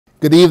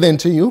Good evening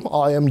to you.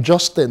 I am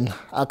Justin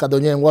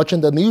Akadonya and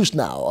watching the news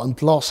now on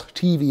Plus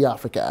TV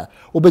Africa.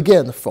 We'll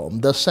begin from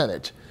the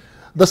Senate.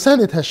 The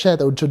Senate has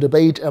scheduled to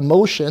debate a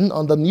motion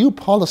on the new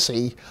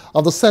policy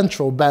of the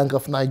Central Bank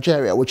of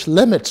Nigeria, which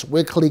limits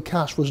weekly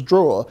cash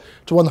withdrawal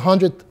to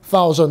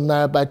 100,000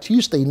 naira by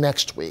Tuesday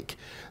next week.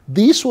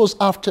 This was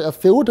after a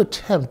failed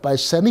attempt by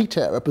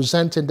Senator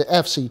representing the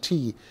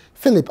FCT,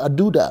 Philip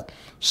Aduda,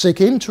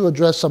 seeking to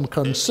address some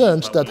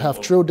concerns that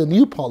have trailed the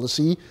new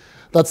policy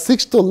that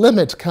seeks to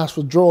limit cash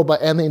withdrawal by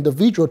any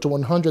individual to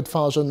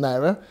 100,000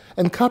 naira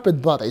and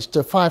corporate bodies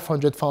to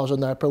 500,000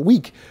 naira per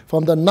week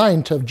from the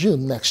 9th of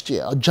June next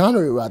year, or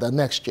January rather,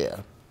 next year.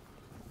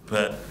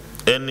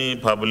 Any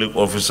public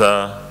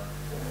officer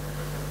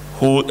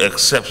who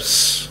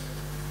accepts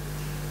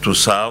to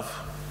serve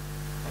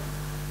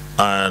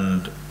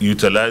and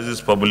utilizes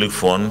public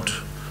fund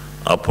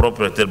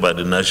appropriated by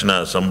the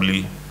National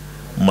Assembly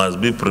must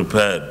be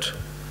prepared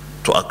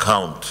to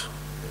account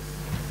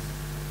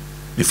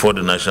before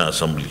the National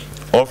Assembly.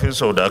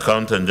 Office of the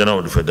Accountant General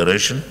of the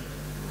Federation,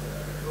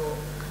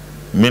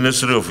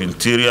 Ministry of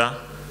Interior,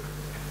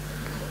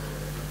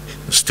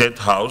 State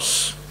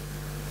House,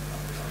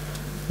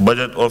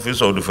 Budget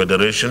Office of the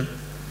Federation,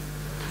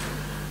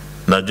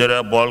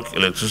 Nigeria Bulk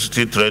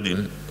Electricity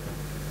Trading,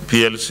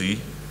 PLC,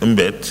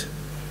 MBET,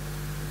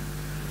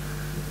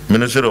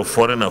 Ministry of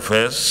Foreign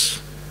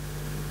Affairs,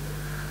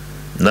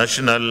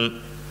 National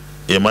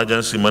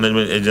Emergency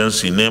Management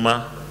Agency,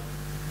 NEMA,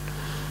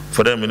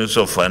 Federal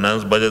Ministry of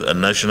Finance, Budget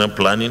and National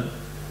Planning,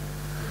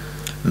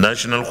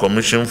 National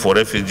Commission for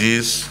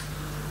Refugees,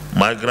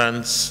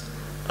 Migrants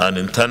and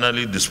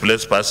Internally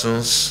Displaced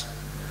Persons,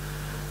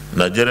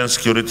 Nigerian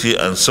Security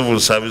and Civil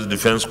Service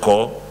Defense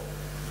Corps,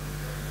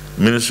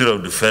 Ministry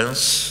of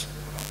Defense,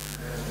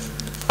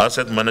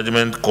 Asset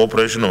Management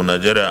Corporation of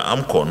Nigeria,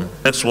 AMCON.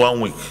 Next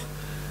 1 week,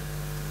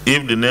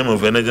 if the name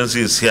of an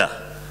agency is here,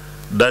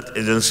 that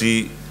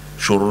agency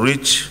should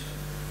reach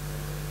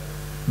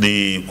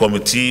the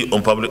Committee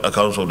on Public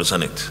Accounts of the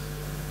Senate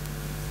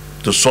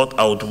to sort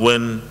out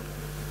when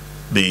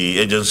the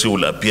agency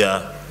will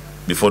appear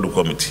before the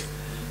committee.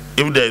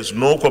 If there is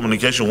no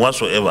communication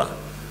whatsoever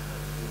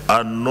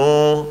and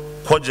no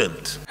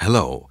cogent.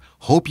 Hello,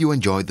 hope you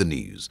enjoyed the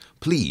news.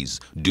 Please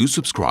do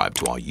subscribe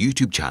to our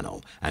YouTube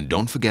channel and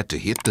don't forget to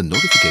hit the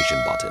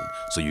notification button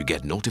so you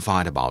get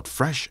notified about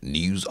fresh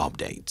news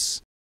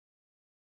updates.